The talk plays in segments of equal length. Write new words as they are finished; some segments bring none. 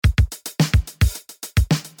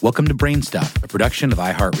Welcome to Brainstuff, a production of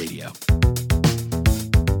iHeartRadio.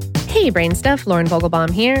 Hey, Brainstuff, Lauren Vogelbaum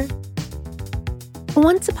here.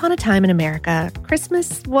 Once upon a time in America,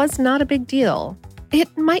 Christmas was not a big deal.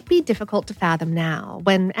 It might be difficult to fathom now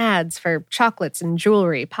when ads for chocolates and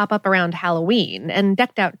jewelry pop up around Halloween and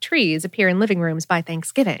decked-out trees appear in living rooms by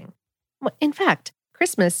Thanksgiving. In fact,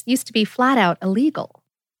 Christmas used to be flat-out illegal.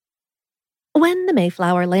 When the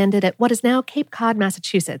Mayflower landed at what is now Cape Cod,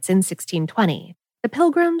 Massachusetts in 1620, the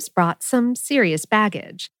Pilgrims brought some serious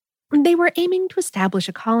baggage. They were aiming to establish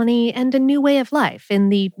a colony and a new way of life in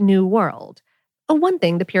the New World. One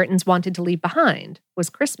thing the Puritans wanted to leave behind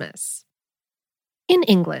was Christmas. In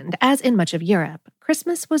England, as in much of Europe,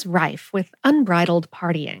 Christmas was rife with unbridled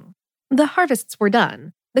partying. The harvests were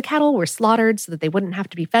done, the cattle were slaughtered so that they wouldn't have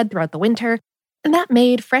to be fed throughout the winter, and that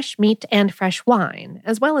made fresh meat and fresh wine,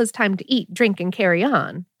 as well as time to eat, drink, and carry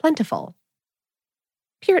on, plentiful.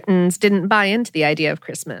 Puritans didn't buy into the idea of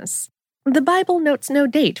Christmas. The Bible notes no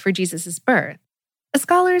date for Jesus' birth.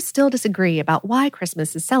 Scholars still disagree about why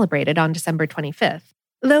Christmas is celebrated on December 25th,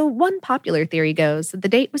 though one popular theory goes that the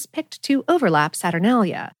date was picked to overlap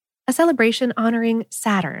Saturnalia, a celebration honoring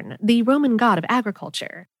Saturn, the Roman god of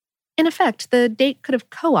agriculture. In effect, the date could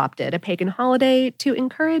have co-opted a pagan holiday to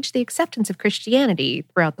encourage the acceptance of Christianity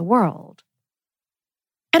throughout the world.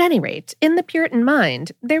 At any rate, in the Puritan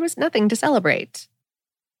mind, there was nothing to celebrate.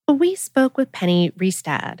 We spoke with Penny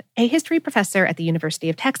Ristad, a history professor at the University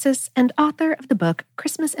of Texas and author of the book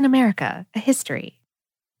Christmas in America, A History.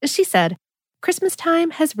 She said, Christmas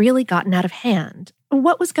time has really gotten out of hand.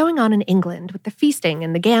 What was going on in England with the feasting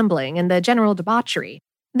and the gambling and the general debauchery,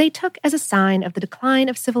 they took as a sign of the decline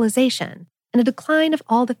of civilization and a decline of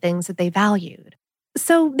all the things that they valued.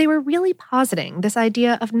 So they were really positing this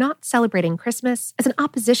idea of not celebrating Christmas as an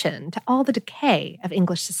opposition to all the decay of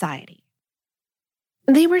English society.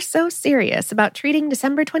 They were so serious about treating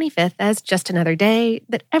December 25th as just another day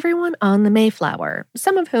that everyone on the Mayflower,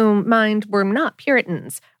 some of whom, mind, were not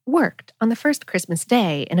Puritans, worked on the first Christmas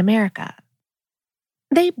day in America.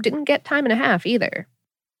 They didn't get time and a half either.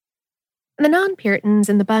 The non-Puritans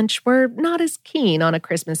in the bunch were not as keen on a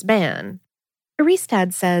Christmas ban.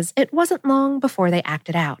 Ristad says it wasn't long before they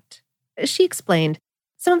acted out. She explained,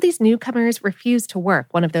 some of these newcomers refused to work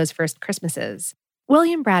one of those first Christmases.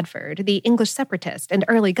 William Bradford, the English separatist and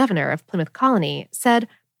early governor of Plymouth Colony, said,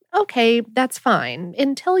 okay, that's fine.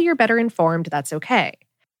 Until you're better informed, that's okay.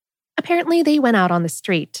 Apparently, they went out on the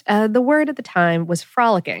street. The word at the time was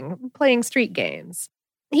frolicking, playing street games.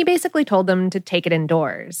 He basically told them to take it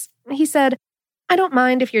indoors. He said, I don't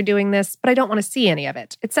mind if you're doing this, but I don't want to see any of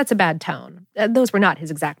it. It sets a bad tone. Those were not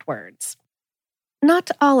his exact words. Not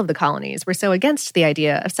all of the colonies were so against the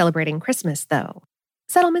idea of celebrating Christmas, though.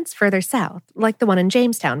 Settlements further south, like the one in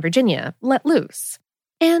Jamestown, Virginia, let loose.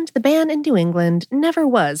 And the ban in New England never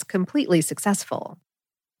was completely successful.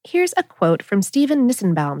 Here's a quote from Stephen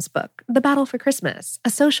Nissenbaum's book, The Battle for Christmas, A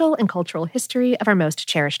Social and Cultural History of Our Most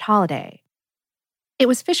Cherished Holiday. It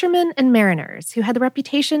was fishermen and mariners who had the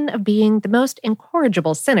reputation of being the most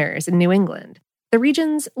incorrigible sinners in New England, the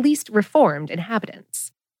region's least reformed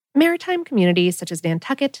inhabitants. Maritime communities such as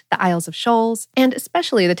Nantucket, the Isles of Shoals, and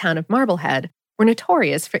especially the town of Marblehead were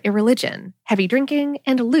notorious for irreligion, heavy drinking,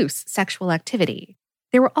 and loose sexual activity.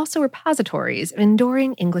 They were also repositories of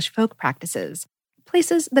enduring English folk practices,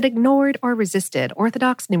 places that ignored or resisted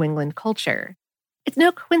Orthodox New England culture. It's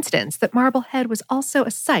no coincidence that Marblehead was also a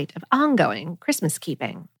site of ongoing Christmas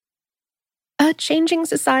keeping. A changing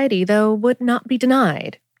society, though, would not be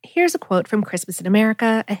denied. Here's a quote from Christmas in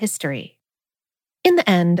America, A History. In the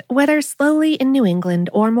end, whether slowly in New England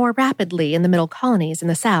or more rapidly in the middle colonies in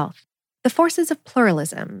the South, the forces of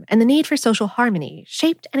pluralism and the need for social harmony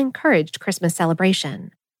shaped and encouraged Christmas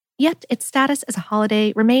celebration. Yet its status as a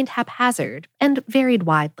holiday remained haphazard and varied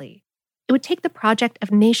widely. It would take the project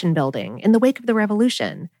of nation-building in the wake of the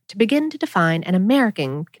Revolution to begin to define an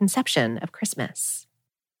American conception of Christmas.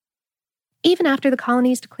 Even after the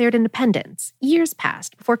colonies declared independence, years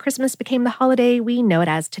passed before Christmas became the holiday we know it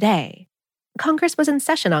as today. Congress was in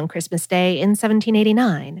session on Christmas Day in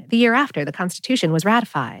 1789, the year after the Constitution was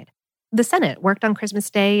ratified. The Senate worked on Christmas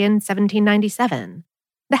Day in 1797.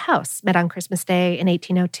 The House met on Christmas Day in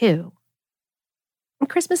 1802.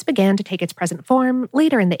 Christmas began to take its present form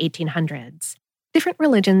later in the 1800s. Different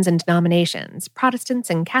religions and denominations, Protestants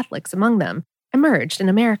and Catholics among them, emerged in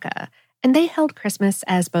America, and they held Christmas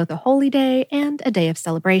as both a holy day and a day of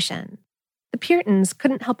celebration. The Puritans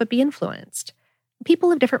couldn't help but be influenced.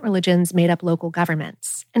 People of different religions made up local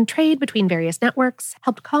governments, and trade between various networks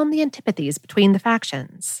helped calm the antipathies between the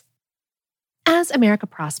factions. As America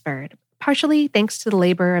prospered, partially thanks to the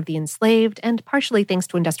labor of the enslaved and partially thanks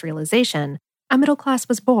to industrialization, a middle class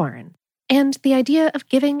was born, and the idea of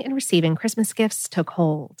giving and receiving Christmas gifts took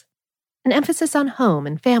hold. An emphasis on home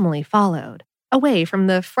and family followed, away from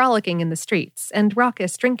the frolicking in the streets and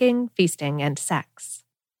raucous drinking, feasting, and sex.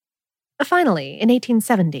 Finally, in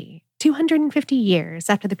 1870, 250 years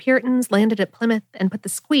after the Puritans landed at Plymouth and put the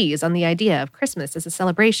squeeze on the idea of Christmas as a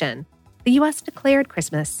celebration, the U.S. declared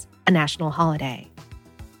Christmas a national holiday.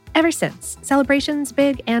 Ever since, celebrations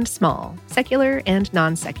big and small, secular and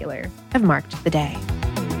non-secular, have marked the day.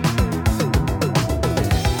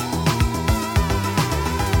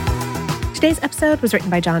 Today's episode was written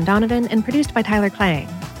by John Donovan and produced by Tyler Klang.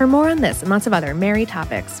 For more on this and lots of other merry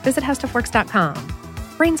topics, visit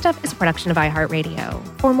howstuffworks.com. Brain Stuff is a production of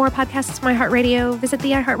iHeartRadio. For more podcasts from iHeartRadio, visit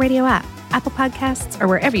the iHeartRadio app, Apple Podcasts, or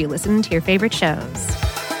wherever you listen to your favorite shows.